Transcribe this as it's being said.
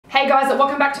Hey guys,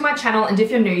 welcome back to my channel, and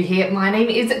if you're new here, my name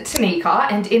is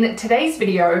Tanika, and in today's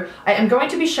video I am going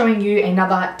to be showing you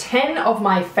another 10 of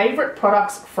my favorite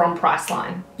products from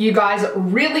Priceline. You guys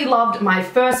really loved my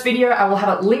first video. I will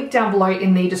have it linked down below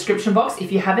in the description box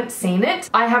if you haven't seen it.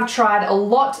 I have tried a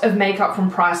lot of makeup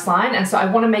from Priceline, and so I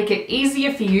want to make it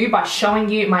easier for you by showing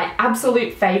you my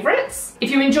absolute favorites. If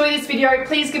you enjoy this video,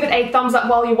 please give it a thumbs up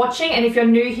while you're watching, and if you're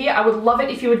new here, I would love it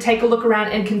if you would take a look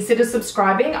around and consider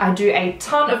subscribing. I do a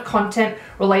ton of content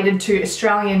related to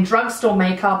Australian drugstore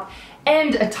makeup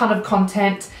and a ton of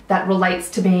content that relates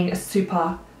to being a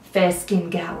super fair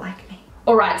skinned gal like me.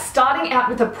 Alright, starting out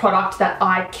with a product that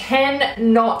I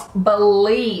cannot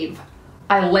believe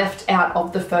I left out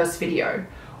of the first video.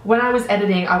 When I was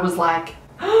editing, I was like,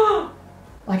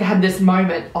 like I had this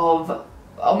moment of,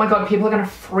 oh my god, people are gonna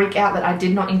freak out that I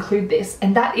did not include this,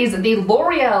 and that is the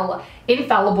L'Oreal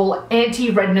Infallible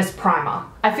Anti-Redness Primer.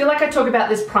 I feel like I talk about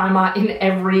this primer in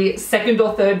every second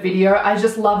or third video. I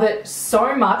just love it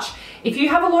so much. If you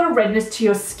have a lot of redness to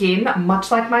your skin,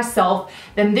 much like myself,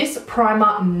 then this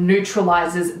primer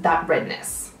neutralizes that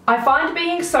redness. I find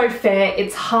being so fair,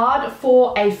 it's hard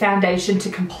for a foundation to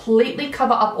completely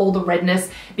cover up all the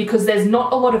redness because there's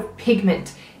not a lot of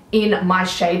pigment in my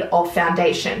shade of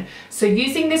foundation. So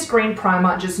using this green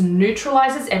primer just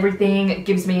neutralizes everything,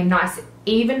 gives me a nice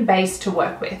even base to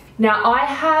work with. Now I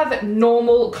have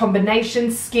normal combination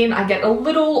skin. I get a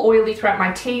little oily throughout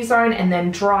my T-zone and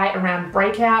then dry around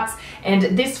breakouts,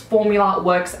 and this formula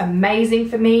works amazing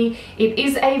for me. It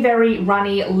is a very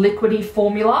runny, liquidy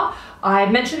formula. I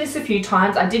mentioned this a few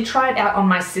times. I did try it out on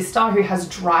my sister who has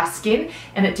dry skin,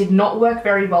 and it did not work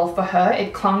very well for her.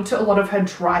 It clung to a lot of her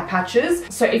dry patches.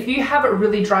 So if you have a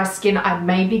really dry skin, I'd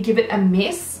maybe give it a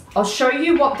miss. I'll show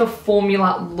you what the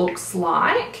formula looks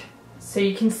like. So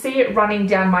you can see it running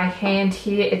down my hand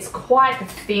here. It's quite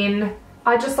thin.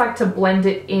 I just like to blend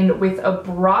it in with a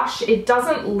brush. It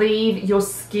doesn't leave your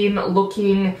skin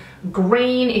looking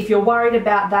green. If you're worried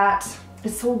about that,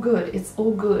 it's all good, it's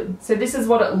all good. So this is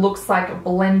what it looks like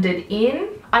blended in.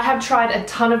 I have tried a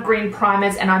ton of green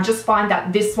primers, and I just find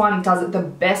that this one does the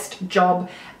best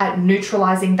job at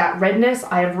neutralizing that redness.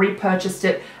 I have repurchased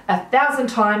it 1,000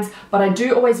 times, but I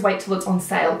do always wait till it's on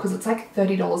sale because it's like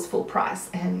 $30 full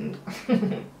price, and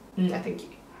no thank you.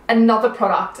 Another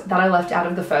product that I left out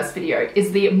of the first video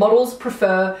is the Models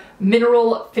Prefer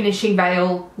Mineral Finishing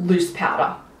Veil Loose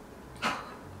Powder.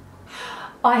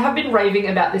 I have been raving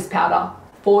about this powder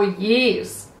for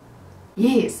years.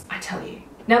 Years, I tell you.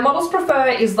 Now, Models Prefer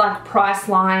is like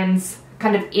Priceline's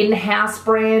kind of in-house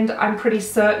brand, I'm pretty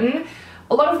certain.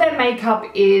 A lot of their makeup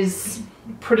is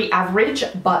pretty average,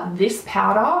 but this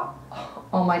powder,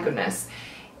 oh my goodness,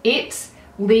 it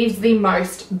leaves the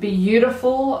most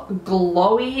beautiful,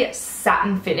 glowy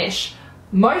satin finish.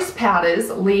 Most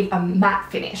powders leave a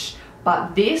matte finish,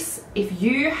 but this, if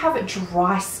you have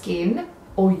dry skin,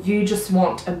 or you just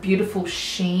want a beautiful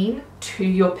sheen to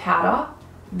your powder,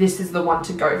 this is the one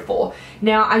to go for.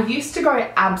 Now, I used to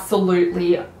go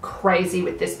absolutely crazy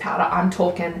with this powder. I'm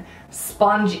talking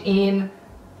sponge in,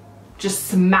 just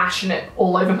smashing it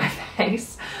all over my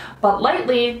face. But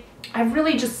lately, I've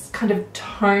really just kind of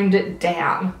toned it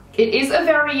down. It is a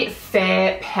very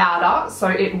fair powder, so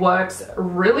it works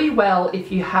really well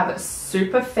if you have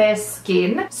super fair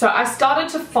skin. So I started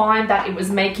to find that it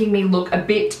was making me look a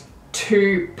bit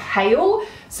too pale,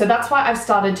 so that's why I've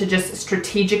started to just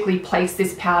strategically place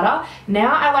this powder.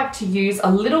 Now I like to use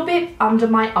a little bit under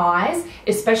my eyes,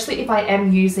 especially if I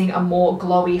am using a more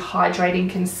glowy hydrating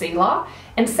concealer,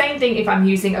 and same thing if I'm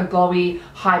using a glowy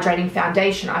hydrating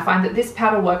foundation. I find that this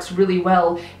powder works really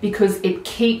well because it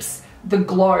keeps the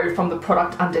glow from the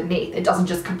product underneath. It doesn't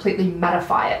just completely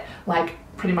mattify it like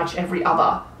pretty much every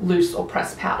other loose or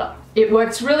pressed powder. It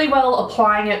works really well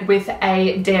applying it with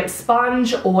a damp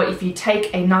sponge, or if you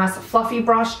take a nice fluffy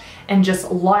brush and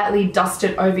just lightly dust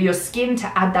it over your skin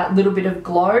to add that little bit of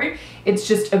glow. It's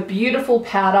just a beautiful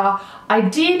powder. I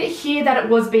did hear that it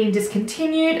was being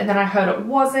discontinued, and then I heard it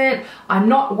wasn't. I'm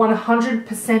not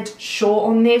 100% sure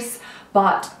on this,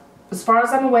 but as far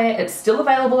as I'm aware, it's still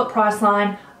available at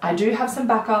Priceline. I do have some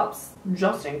backups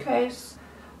just in case,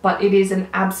 but it is an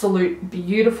absolute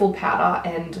beautiful powder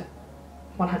and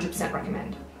 100%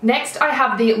 recommend. Next, I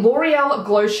have the L'Oreal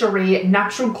Glow Cherie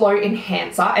Natural Glow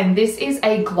Enhancer, and this is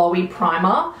a glowy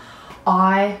primer.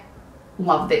 I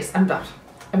love this. I'm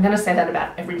gonna say that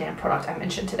about every damn product I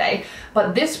mentioned today,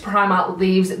 but this primer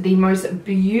leaves the most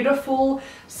beautiful,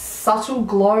 subtle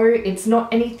glow. It's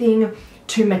not anything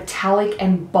too metallic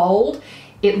and bold.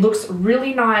 It looks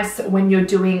really nice when you're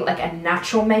doing like a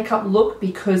natural makeup look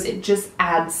because it just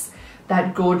adds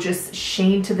that gorgeous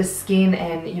sheen to the skin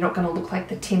and you're not gonna look like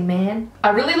the Tin Man.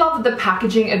 I really love the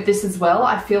packaging of this as well.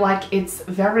 I feel like it's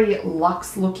very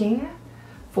luxe looking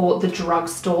for the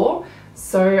drugstore.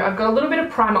 So I've got a little bit of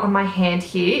primer on my hand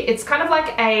here. It's kind of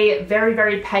like a very,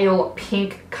 very pale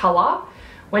pink color.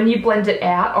 When you blend it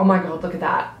out, oh my God, look at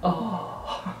that.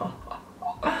 Oh.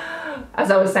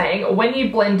 As I was saying, when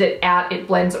you blend it out, it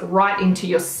blends right into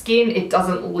your skin. It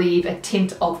doesn't leave a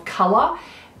tint of color.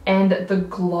 And the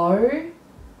glow,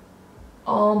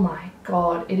 oh my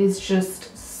God, it is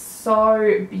just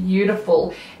so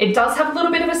beautiful. It does have a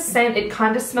little bit of a scent. It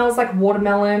kind of smells like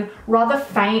watermelon, rather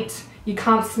faint. You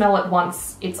can't smell it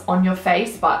once it's on your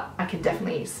face, but I can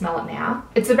definitely smell it now.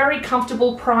 It's a very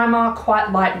comfortable primer,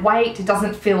 quite lightweight. It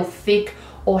doesn't feel thick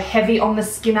or heavy on the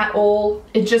skin at all.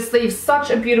 It just leaves such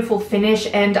a beautiful finish,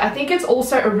 and I think it's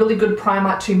also a really good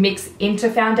primer to mix into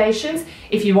foundations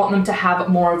if you want them to have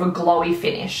more of a glowy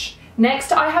finish.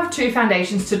 Next, I have two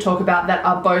foundations to talk about that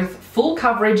are both full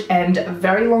coverage and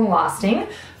very long lasting.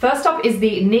 First up is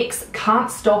the NYX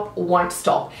Can't Stop, Won't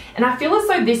Stop. And I feel as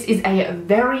though this is a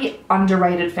very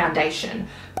underrated foundation.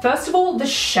 First of all, the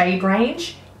shade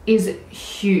range is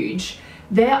huge.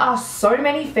 There are so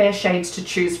many fair shades to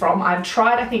choose from. I've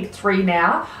tried, I think, 3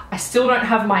 now. I still don't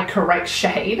have my correct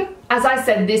shade. As I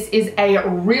said, this is a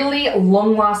really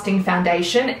long-lasting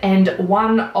foundation and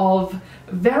one of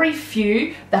very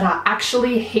few that are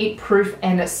actually heat-proof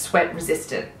and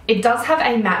sweat-resistant. It does have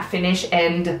a matte finish,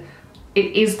 and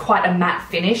it is quite a matte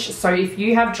finish, so if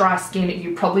you have dry skin,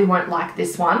 you probably won't like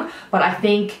this one, but I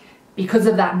think because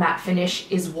of that matte finish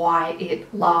is why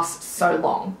it lasts so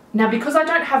long. Now, because I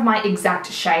don't have my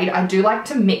exact shade, I do like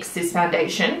to mix this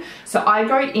foundation. So I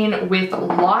go in with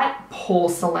Light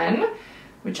Porcelain,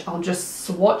 which I'll just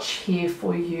swatch here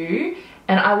for you.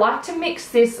 And I like to mix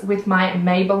this with my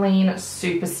Maybelline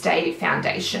Superstay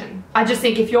foundation. I just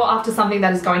think if you're after something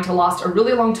that is going to last a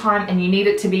really long time and you need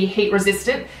it to be heat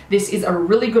resistant, this is a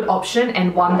really good option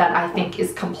and one that I think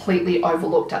is completely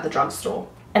overlooked at the drugstore.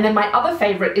 And then my other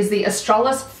favorite is the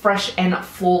Australis Fresh and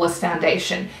Flawless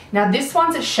foundation. Now this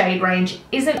one's shade range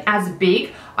isn't as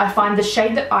big. I find the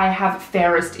shade that I have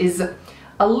fairest is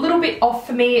a little bit off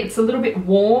for me. It's a little bit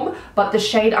warm, but the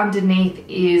shade underneath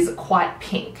is quite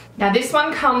pink. Now this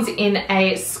one comes in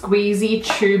a squeezy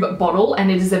tube bottle,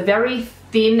 and it is a very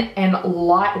thin and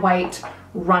lightweight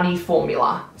runny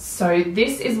formula. So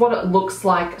this is what it looks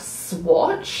like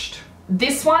swatched.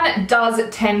 This one does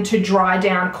tend to dry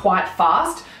down quite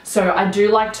fast, so I do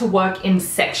like to work in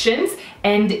sections,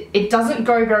 and it doesn't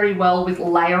go very well with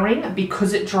layering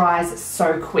because it dries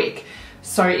so quick.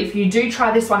 So if you do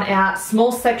try this one out,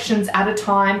 small sections at a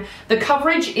time, the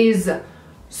coverage is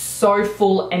so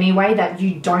full anyway that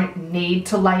you don't need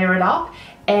to layer it up.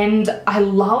 And I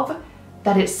love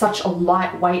that it's such a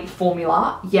lightweight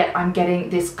formula, yet I'm getting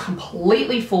this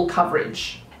completely full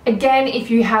coverage. Again,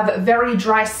 if you have very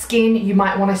dry skin, you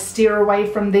might want to steer away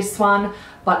from this one,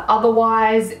 but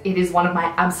otherwise it is one of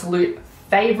my absolute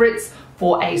favorites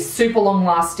for a super long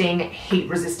lasting heat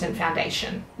resistant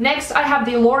foundation. Next, I have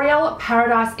the L'Oreal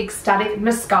Paradise Ecstatic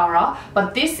Mascara,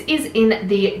 but this is in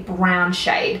the brown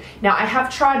shade. Now I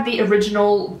have tried the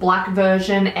original black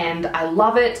version and I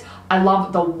love it. I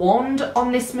love the wand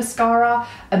on this mascara.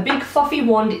 A big fluffy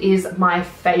wand is my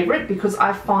favorite because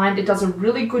I find it does a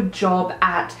really good job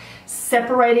at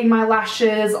separating my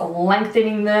lashes,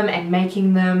 lengthening them, and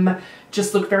making them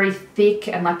just look very thick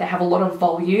and like they have a lot of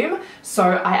volume. So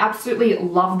I absolutely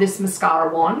love this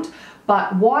mascara wand.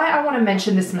 But why I want to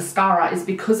mention this mascara is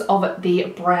because of the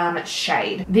brown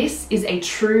shade. This is a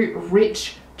true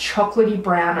rich chocolatey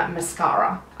brown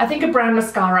mascara. I think a brown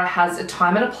mascara has a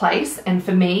time and a place, and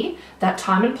for me that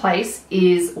time and place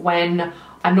is when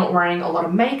I'm not wearing a lot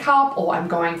of makeup or I'm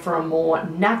going for a more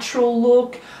natural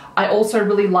look. I also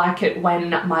really like it when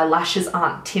my lashes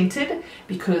aren't tinted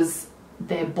because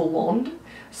they're blonde,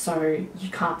 so you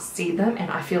can't see them,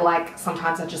 and I feel like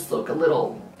sometimes I just look a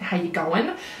little, how you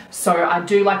going? So I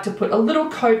do like to put a little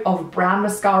coat of brown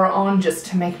mascara on just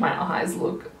to make my eyes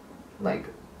look like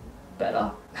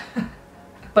better.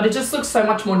 But it just looks so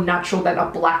much more natural than a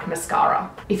black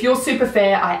mascara. If you're super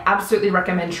fair, I absolutely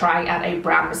recommend trying out a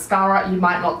brown mascara. You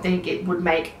might not think it would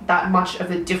make that much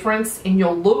of a difference in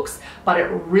your looks, but it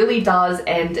really does,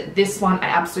 and this one I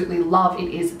absolutely love.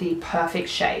 It is the perfect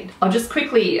shade. I'll just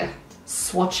quickly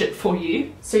swatch it for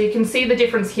you so you can see the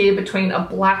difference here between a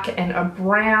black and a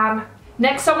brown.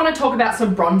 Next, I want to talk about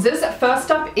some bronzers. First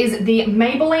up is the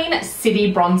Maybelline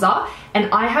City Bronzer, and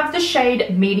I have the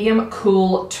shade Medium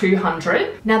Cool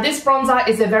 200. Now this bronzer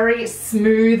is a very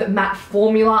smooth matte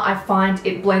formula. I find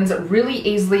it blends really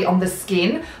easily on the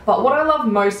skin, but what I love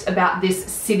most about this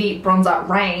City Bronzer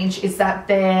range is that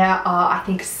there are, I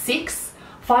think,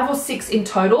 5 or 6 in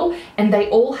total, and they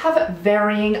all have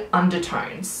varying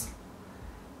undertones.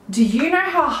 Do you know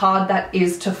how hard that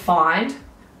is to find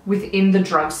within the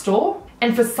drugstore?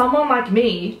 And for someone like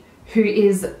me who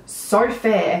is so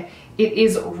fair, it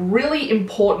is really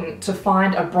important to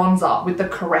find a bronzer with the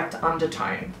correct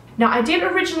undertone. Now I did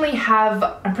originally have,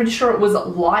 I'm pretty sure it was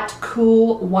Light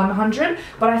Cool 100,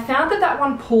 but I found that that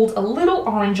one pulled a little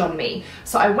orange on me.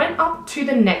 So I went up to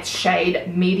the next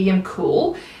shade, Medium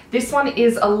Cool. This one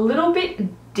is a little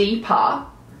bit deeper,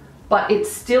 but it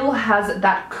still has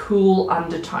that cool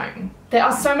undertone. There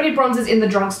are so many bronzers in the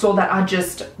drugstore that are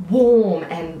just warm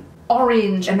and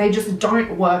orange, and they just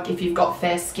don't work if you've got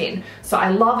fair skin. So I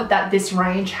love that this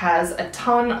range has a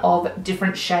ton of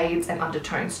different shades and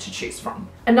undertones to choose from.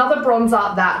 Another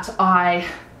bronzer that I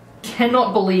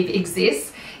cannot believe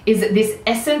exists is this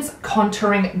Essence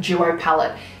Contouring Duo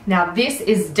Palette. Now this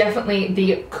is definitely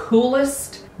the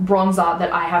coolest bronzer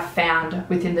that I have found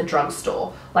within the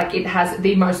drugstore. Like, it has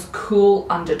the most cool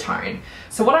undertone.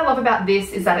 So what I love about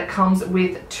this is that it comes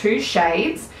with 2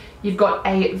 shades. You've got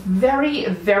a very,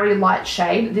 very light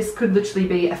shade. This could literally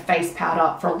be a face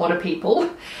powder for a lot of people.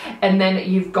 And then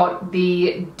you've got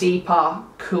the deeper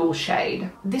cool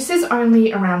shade. This is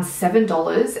only around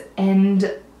 $7,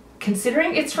 and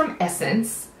considering it's from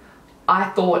Essence,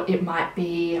 I thought it might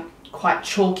be quite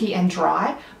chalky and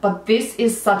dry, but this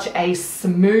is such a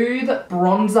smooth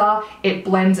bronzer. It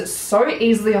blends so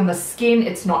easily on the skin.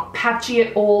 It's not patchy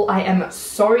at all. I am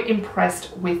so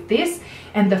impressed with this,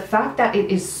 and the fact that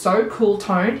it is so cool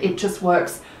toned, it just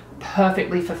works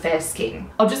perfectly for fair skin.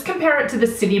 I'll just compare it to the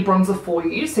City Bronzer for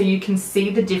you so you can see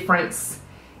the difference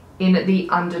in the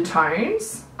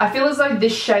undertones. I feel as though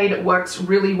this shade works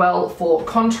really well for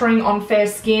contouring on fair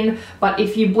skin, but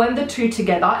if you blend the 2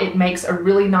 together, it makes a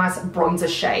really nice bronzer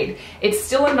shade. It's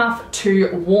still enough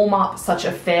to warm up such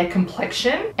a fair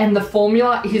complexion, and the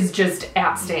formula is just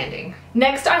outstanding.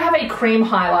 Next, I have a cream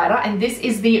highlighter, and this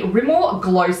is the Rimmel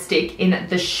Glow Stick in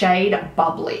the shade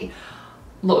Bubbly.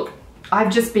 Look,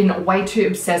 I've just been way too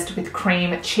obsessed with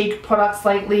cream cheek products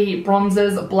lately,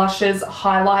 bronzers, blushes,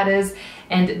 highlighters,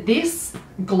 and this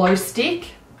glow stick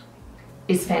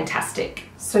is fantastic.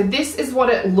 So this is what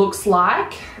it looks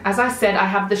like. As I said, I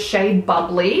have the shade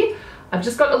Bubbly. I've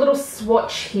just got a little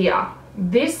swatch here.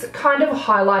 This kind of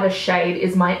highlighter shade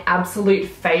is my absolute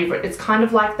favorite. It's kind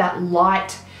of like that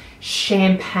light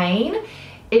champagne.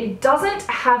 It doesn't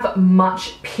have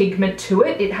much pigment to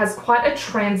it. It has quite a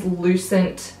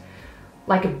translucent,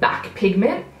 like a back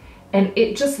pigment, and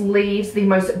it just leaves the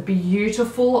most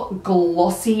beautiful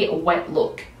glossy wet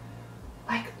look.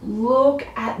 Like, look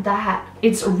at that.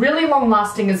 It's really long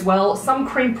lasting as well. Some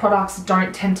cream products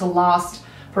don't tend to last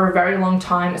for a very long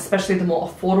time, especially the more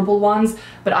affordable ones,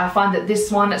 but I find that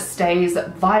this one stays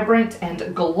vibrant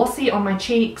and glossy on my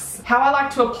cheeks. How I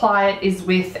like to apply it is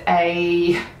with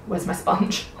a, where's my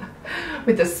sponge?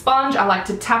 With a sponge. I like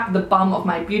to tap the bum of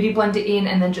my beauty blender in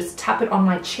and then just tap it on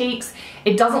my cheeks.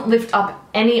 It doesn't lift up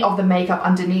any of the makeup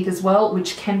underneath as well,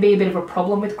 which can be a bit of a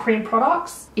problem with cream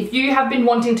products. If you have been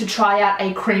wanting to try out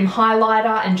a cream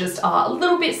highlighter and just are a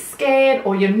little bit scared,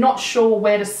 or you're not sure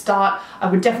where to start, I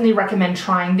would definitely recommend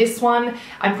trying this one.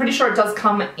 I'm pretty sure it does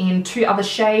come in 2 other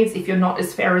shades if you're not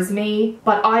as fair as me,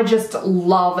 but I just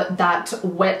love that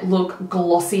wet look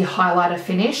glossy highlighter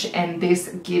finish, and this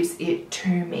gives it to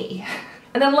me.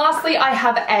 And then lastly, I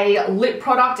have a lip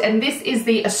product, and this is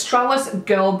the Australis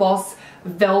Girl Boss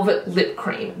Velvet Lip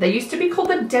Cream. They used to be called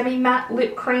the Demi Matte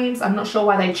Lip Creams. I'm not sure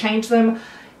why they changed them.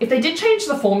 If they did change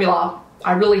the formula,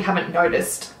 I really haven't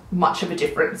noticed much of a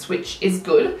difference, which is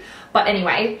good. But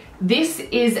anyway, this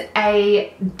is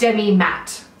a Demi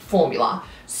Matte formula.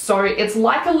 So it's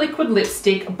like a liquid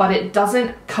lipstick, but it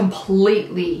doesn't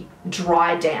completely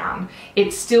dry down.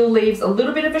 It still leaves a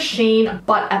little bit of a sheen,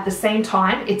 but at the same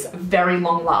time, it's very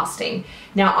long lasting.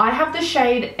 Now I have the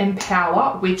shade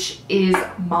Empower, which is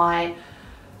my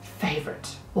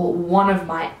favorite, or one of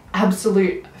my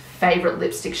absolute favorite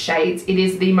lipstick shades. It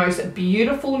is the most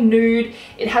beautiful nude.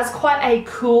 It has quite a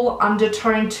cool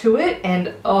undertone to it,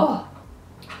 and oh,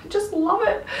 I just love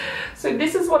it. So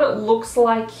this is what it looks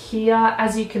like here.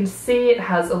 As you can see, it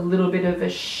has a little bit of a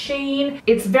sheen.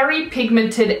 It's very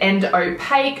pigmented and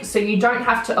opaque, so you don't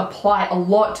have to apply a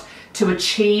lot to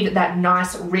achieve that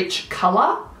nice rich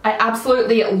color. I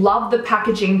absolutely love the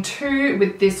packaging too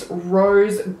with this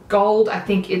rose gold. I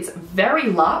think it's very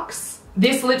luxe.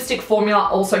 This lipstick formula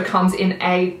also comes in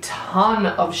a ton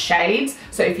of shades,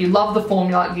 so if you love the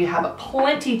formula, you have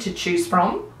plenty to choose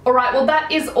from. Alright, well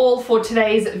that is all for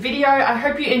today's video. I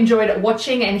hope you enjoyed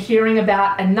watching and hearing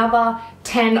about another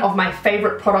 10 of my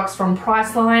favorite products from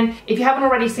Priceline. If you haven't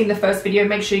already seen the first video,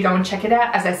 make sure you go and check it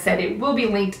out. As I said, it will be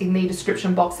linked in the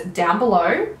description box down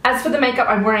below. As for the makeup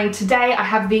I'm wearing today, I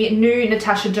have the new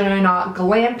Natasha Denona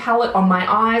Glam palette on my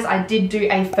eyes. I did do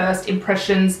a first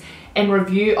impressions and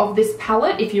review of this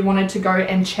palette if you wanted to go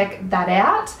and check that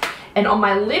out. And on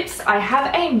my lips, I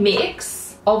have a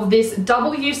mix of this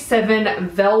W7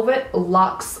 Velvet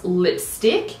Luxe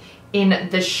lipstick in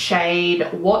the shade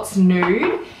What's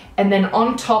Nude. And then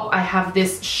on top I have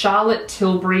this Charlotte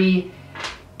Tilbury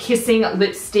Kissing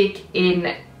lipstick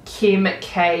in Kim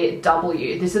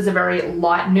KW. This is a very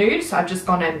light nude, so I've just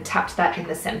gone and tapped that in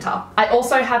the center. I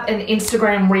also have an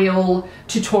Instagram reel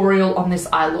tutorial on this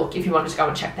eye look if you wanted to go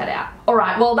and check that out.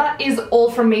 Alright, well that is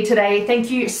all from me today. Thank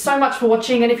you so much for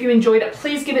watching, and if you enjoyed it,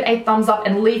 please give it a thumbs up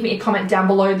and leave me a comment down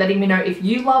below letting me know if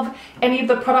you love any of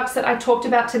the products that I talked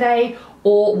about today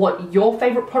or what your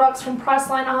favorite products from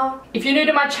Priceline are. If you're new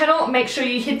to my channel, make sure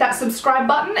you hit that subscribe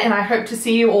button, and I hope to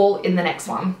see you all in the next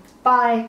one. Bye!